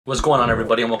What's going on,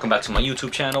 everybody, and welcome back to my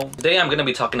YouTube channel. Today I'm going to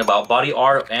be talking about body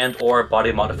art and or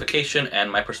body modification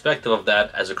and my perspective of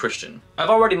that as a Christian. I've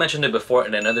already mentioned it before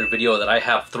in another video that I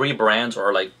have 3 brands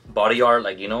or like body art,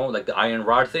 like, you know, like the iron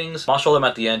rod things. I'll show them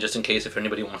at the end just in case if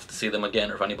anybody wants to see them again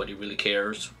or if anybody really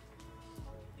cares.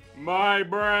 My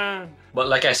brand. But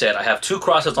like I said, I have 2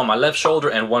 crosses on my left shoulder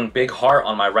and 1 big heart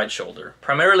on my right shoulder.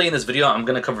 Primarily in this video, I'm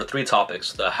going to cover 3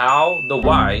 topics: the how, the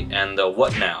why, and the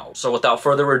what now. So without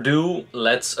further ado,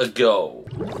 let's go.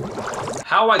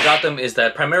 How I got them is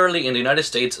that primarily in the United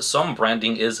States, some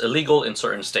branding is illegal in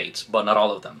certain states, but not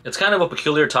all of them. It's kind of a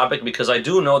peculiar topic because I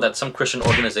do know that some Christian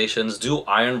organizations do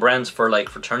iron brands for like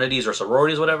fraternities or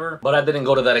sororities, whatever, but I didn't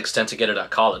go to that extent to get it at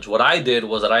college. What I did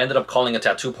was that I ended up calling a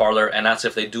tattoo parlor and asked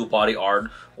if they do body art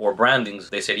or brandings.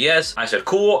 They said yes. I said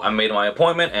cool. I made my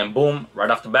appointment and boom, right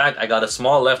off the bat, I got a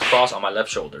small left cross on my left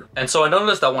shoulder. And so I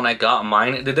noticed that when I got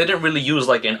mine, they didn't really use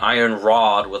like an iron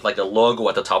rod with like a logo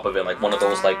at the top of it, like one of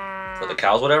those like for the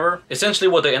cows, whatever. Essentially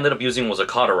what they ended up using was a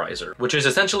cauterizer, which is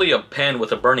essentially a pen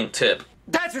with a burning tip.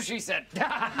 That's what she said.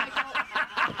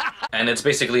 And it's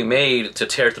basically made to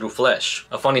tear through flesh.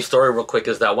 A funny story real quick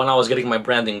is that when I was getting my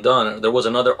branding done, there was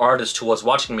another artist who was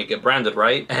watching me get branded,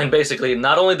 right? And basically,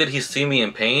 not only did he see me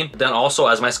in pain, but then also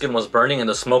as my skin was burning and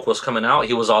the smoke was coming out,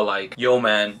 he was all like, "Yo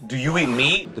man, do you eat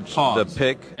meat?" The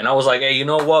pick. And I was like, "Hey, you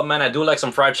know what, man? I do like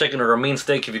some fried chicken or a mean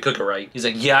steak if you cook it right." He's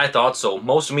like, "Yeah, I thought so.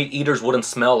 Most meat eaters wouldn't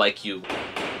smell like you."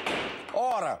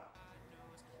 Order.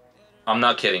 I'm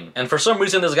not kidding. And for some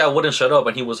reason, this guy wouldn't shut up,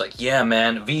 and he was like, "Yeah,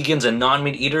 man, vegans and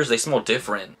non-meat eaters, they smell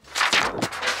different."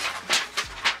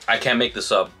 I can't make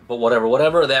this up, but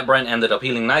whatever, that brand ended up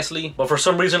healing nicely. But for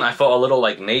some reason, I felt a little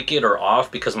like naked or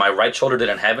off because my right shoulder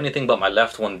didn't have anything, but my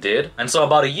left one did. And so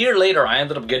about a year later, I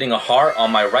ended up getting a heart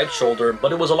on my right shoulder,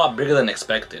 but it was a lot bigger than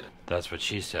expected. That's what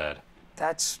she said.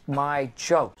 That's my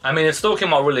joke. I mean, it still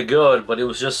came out really good, but it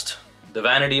was just the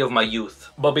vanity of my youth.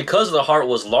 But because the heart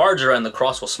was larger and the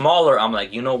cross was smaller, I'm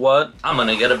like, you know what? I'm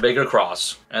gonna get a bigger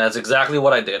cross. And that's exactly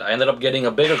what I did. I ended up getting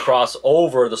a bigger cross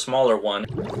over the smaller one.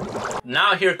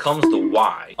 Now here comes the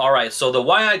why. Alright, so the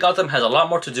why I got them has a lot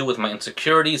more to do with my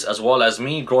insecurities, as well as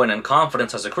me growing in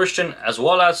confidence as a Christian, as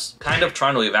well as kind of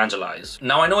trying to evangelize.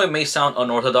 Now I know it may sound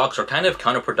unorthodox or kind of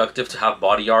counterproductive to have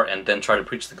body art and then try to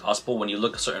preach the gospel when you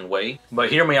look a certain way, but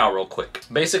hear me out real quick.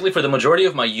 Basically, for the majority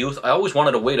of my youth, I always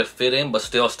wanted a way to fit in but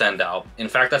still stand out. In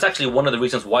fact, that's actually one of the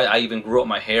reasons why I even grew up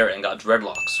my hair and got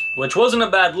dreadlocks, which wasn't a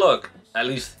bad look, at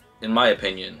least in my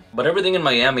opinion. But everything in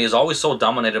Miami is always so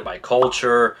dominated by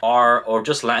culture, art, or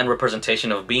just Latin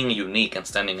representation of being unique and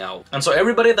standing out. And so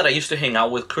everybody that I used to hang out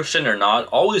with, Christian or not,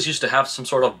 always used to have some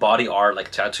sort of body art,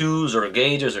 like tattoos or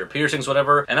gauges or piercings,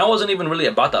 whatever. And I wasn't even really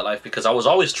about that life because I was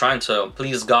always trying to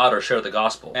please God or share the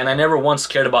gospel. And I never once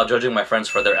cared about judging my friends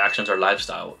for their actions or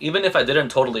lifestyle. Even if I didn't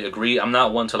totally agree, I'm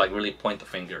not one to like really point the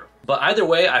finger. But either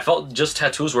way, I felt just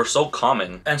tattoos were so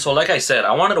common. And so like I said,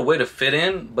 I wanted a way to fit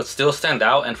in, but still stand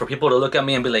out, and for people to look at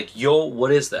me and be like, "Yo,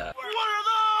 what is that?"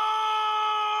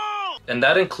 And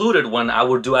that included when I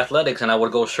would do athletics and I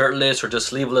would go shirtless or just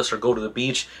sleeveless or go to the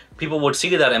beach. People would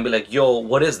see that and be like, "Yo,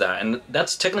 what is that?" And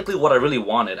that's technically what I really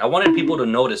wanted. I wanted people to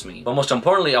notice me. But most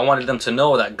importantly, I wanted them to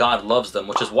know that God loves them,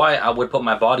 which is why I would put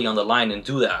my body on the line and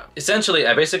do that. Essentially,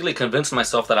 I basically convinced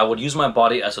myself that I would use my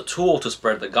body as a tool to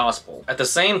spread the gospel. At the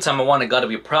same time, I wanted God to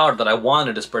be proud that I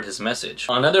wanted to spread his message.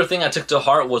 Another thing I took to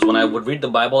heart was when I would read the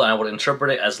Bible and I would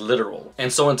interpret it as literal.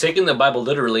 And so in taking the Bible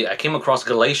literally, I came across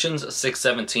Galatians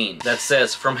 6:17 that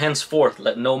says, "From henceforth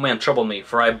let no man trouble me,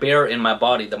 for I bear in my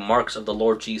body the marks of the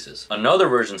Lord Jesus." Another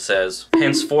version says,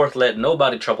 "Henceforth let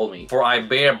nobody trouble me, for I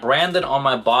bear branded on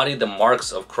my body the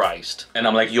marks of Christ." And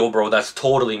I'm like, yo bro, that's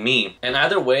totally me. And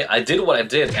either way, I did what I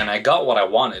did and I got what I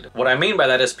wanted. What I mean by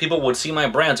that is people would see my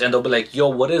brands and they'll be like, "Yo,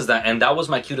 what is that?" And that was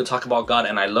my cue to talk about God,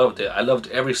 and I loved it. I loved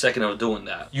every second of doing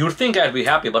that. You'd think I'd be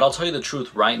happy, but I'll tell you the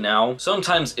truth right now,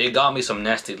 sometimes it got me some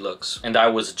nasty looks. And I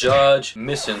was judged,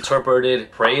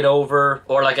 misinterpreted, prayed over,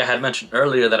 or like I had mentioned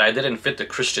earlier, that I didn't fit the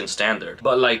Christian standard.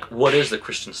 But like, what is the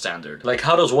Christian standard? Like,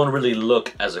 how does one really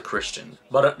look as a Christian?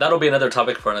 But that'll be another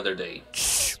topic for another day.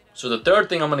 So the third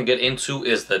thing I'm gonna get into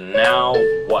is the now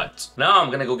what. Now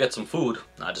I'm gonna go get some food.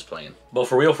 Not just playing. But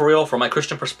for real, from my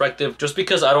Christian perspective, just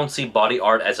because I don't see body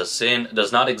art as a sin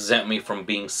does not exempt me from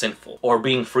being sinful or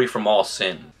being free from all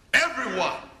sin.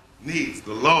 Everyone needs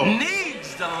the Lord.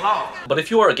 Needs the law. But if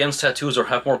you are against tattoos or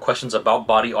have more questions about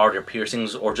body art or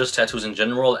piercings or just tattoos in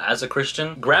general as a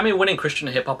Christian, Grammy-winning Christian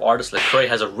hip-hop artist Lecrae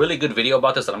has a really good video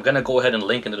about this that I'm gonna go ahead and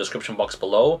link in the description box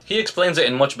below. He explains it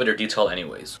in much better detail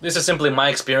anyways. This is simply my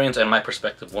experience and my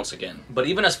perspective once again. But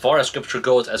even as far as scripture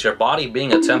goes, as your body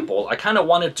being a temple, I kind of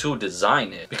wanted to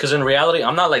design it. Because in reality,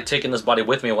 I'm not like taking this body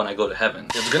with me when I go to heaven.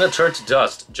 It's gonna turn to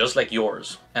dust, just like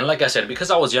yours. And like I said,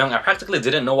 because I was young, I practically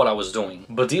didn't know what I was doing.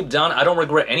 But deep down, I don't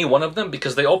regret any one of them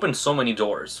because they opened so many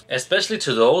doors. Especially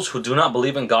to those who do not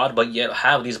believe in God but yet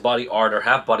have these body art or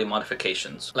have body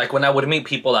modifications. Like when I would meet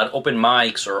people at open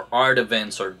mics or art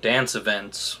events or dance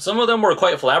events, some of them were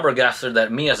quite flabbergasted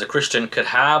that me as a Christian could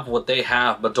have what they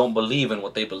have but don't believe in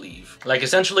what they believe. Like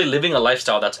essentially living a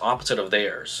lifestyle that's opposite of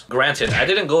theirs. Granted, I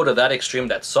didn't go to that extreme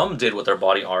that some did with their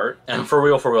body art. And for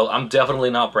real, I'm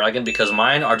definitely not bragging because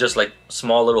mine are just like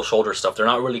small little shoulder stuff. They're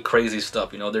not really crazy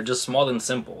stuff, you know, they're just small and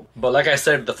simple. But like I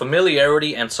said, the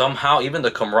familiarity and somehow even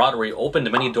the camaraderie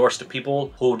opened many doors to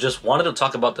people who just wanted to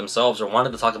talk about themselves or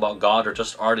wanted to talk about God or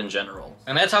just art in general.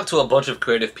 And I talked to a bunch of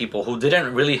creative people who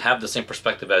didn't really have the same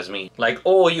perspective as me. Like,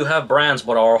 oh, you have brands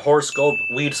but are a horoscope,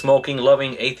 weed smoking,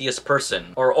 loving, atheist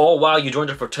person. Or, oh wow, you joined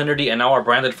a fraternity and now are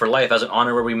branded for life as an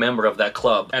honorary member of that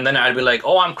club. And then I'd be like,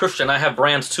 oh, I'm Christian, I have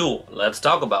brands too. Let's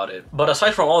talk about it. But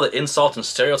aside from all the insults and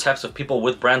stereotypes of people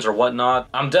with brands or whatnot,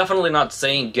 I'm definitely not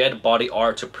saying get body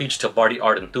art to preach to body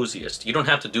art enthusiasts. You don't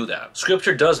have to do that.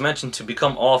 Scripture does mention to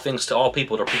become all things to all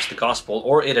people to preach the gospel,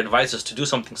 or it advises to do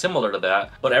something similar to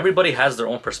that, but everybody has their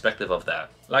own perspective of that.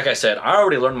 Like I said, I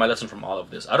already learned my lesson from all of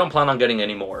this. I don't plan on getting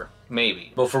any more.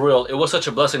 Maybe. But for real, it was such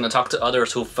a blessing to talk to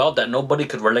others who felt that nobody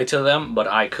could relate to them, but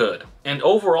I could. And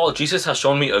overall, Jesus has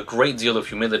shown me a great deal of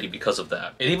humility because of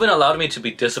that. It even allowed me to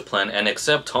be disciplined and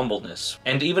accept humbleness,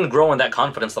 and even grow in that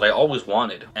confidence that I always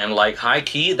wanted. And like high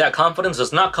key, that confidence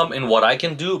does not come in what I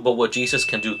can do, but what Jesus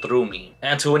can do through me.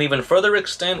 And to an even further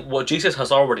extent, what Jesus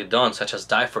has already done, such as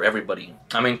die for everybody.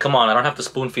 I mean, come on, I don't have to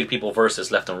spoon feed people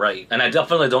verses left and right. And I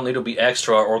definitely don't need to be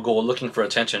extra or go looking for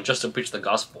attention just to preach the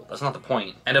gospel. That's not the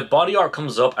point. And if body art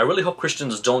comes up, I really hope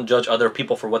Christians don't judge other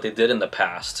people for what they did in the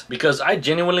past. Because I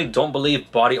genuinely don't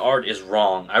believe body art is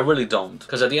wrong. I really don't.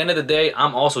 Because at the end of the day,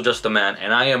 I'm also just a man,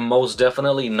 and I am most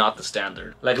definitely not the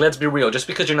standard. Like, let's be real, just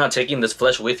because you're not taking this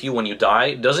flesh with you when you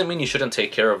die, doesn't mean you shouldn't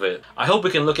take care of it. I hope we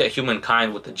can look at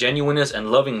humankind with the genuineness and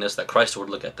lovingness that Christ would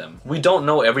look at them. We don't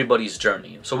know everybody's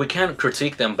journey, so we can't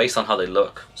critique them based on how they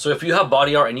look. So if you have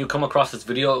body art and you come across this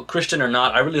video, Christian or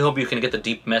not, I really hope you can get the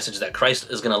deep message that Christ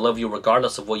is gonna love you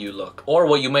regardless of what you look, or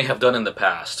what you may have done in the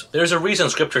past. There's a reason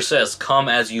scripture says, come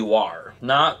as you are.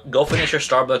 Not go finish your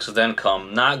Starbucks, then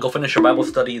come. Not go finish your Bible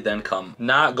study, then come.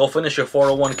 Not go finish your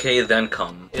 401k, then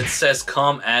come. It says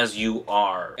come as you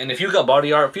are. And if you got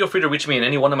body art, feel free to reach me in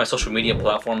any one of my social media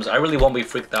platforms. I really won't be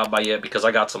freaked out by it because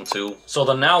I got some too. So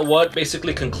the now what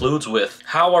basically concludes with,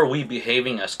 how are we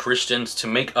behaving as Christians to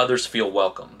make others feel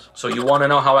welcomed? So you want to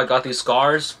know how I got these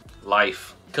scars?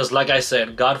 Life. Because like I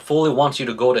said, God fully wants you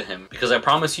to go to him. Because I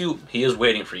promise you, he is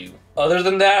waiting for you. Other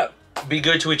than that, be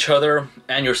good to each other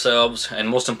and yourselves. And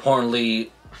most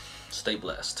importantly, stay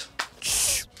blessed.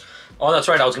 Oh, that's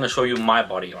right, I was going to show you my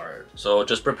body art. So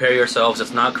just prepare yourselves.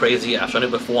 It's not crazy. I've shown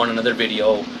it before in another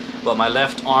video. But my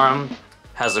left arm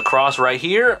has a cross right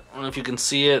here. I don't know if you can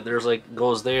see it. There's like,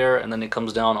 goes there, and then it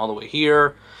comes down all the way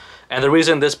here. And the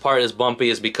reason this part is bumpy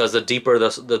is because the deeper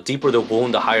the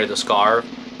wound, the higher the scar.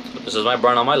 So this is my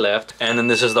burn on my left, and then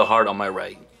this is the heart on my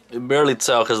right. You barely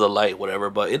tell because of the light, whatever,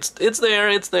 but it's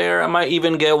there. I might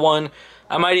even get one.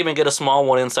 I might even get a small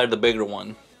one inside the bigger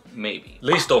one. Maybe.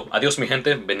 Listo. Adiós, mi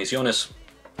gente. Bendiciones.